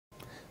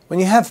When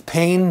you have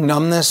pain,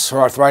 numbness,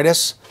 or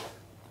arthritis,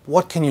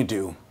 what can you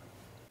do?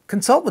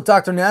 Consult with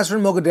Dr.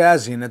 Nasrin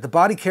Moghadasian at the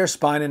Body Care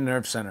Spine and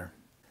Nerve Center.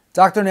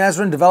 Dr.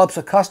 Nasrin develops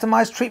a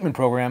customized treatment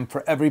program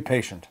for every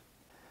patient.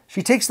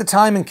 She takes the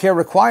time and care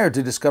required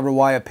to discover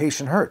why a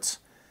patient hurts.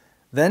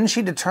 Then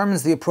she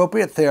determines the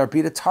appropriate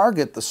therapy to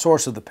target the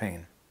source of the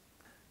pain.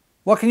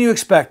 What can you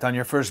expect on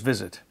your first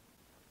visit?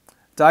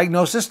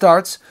 Diagnosis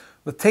starts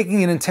with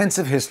taking an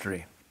intensive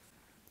history.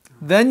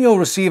 Then you'll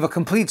receive a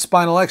complete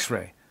spinal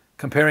x-ray,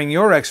 comparing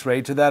your x-ray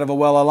to that of a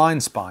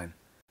well-aligned spine.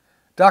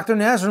 Dr.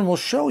 Nasrin will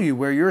show you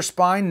where your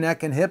spine,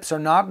 neck, and hips are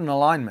not in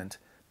alignment,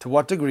 to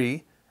what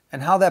degree,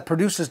 and how that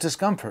produces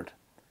discomfort.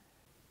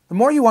 The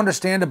more you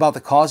understand about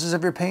the causes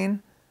of your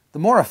pain, the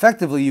more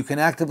effectively you can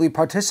actively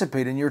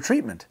participate in your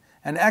treatment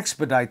and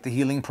expedite the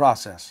healing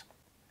process.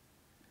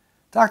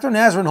 Dr.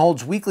 Nasrin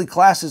holds weekly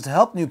classes to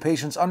help new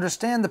patients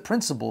understand the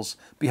principles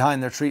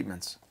behind their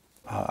treatments.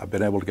 I've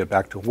been able to get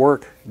back to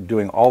work,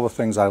 doing all the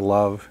things I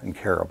love and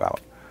care about.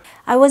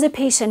 I was a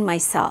patient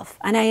myself,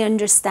 and I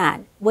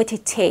understand what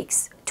it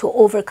takes to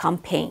overcome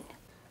pain.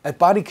 At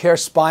Body Care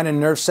Spine and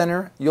Nerve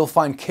Center, you'll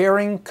find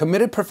caring,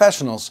 committed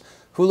professionals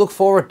who look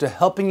forward to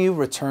helping you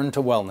return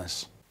to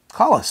wellness.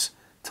 Call us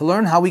to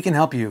learn how we can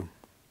help you.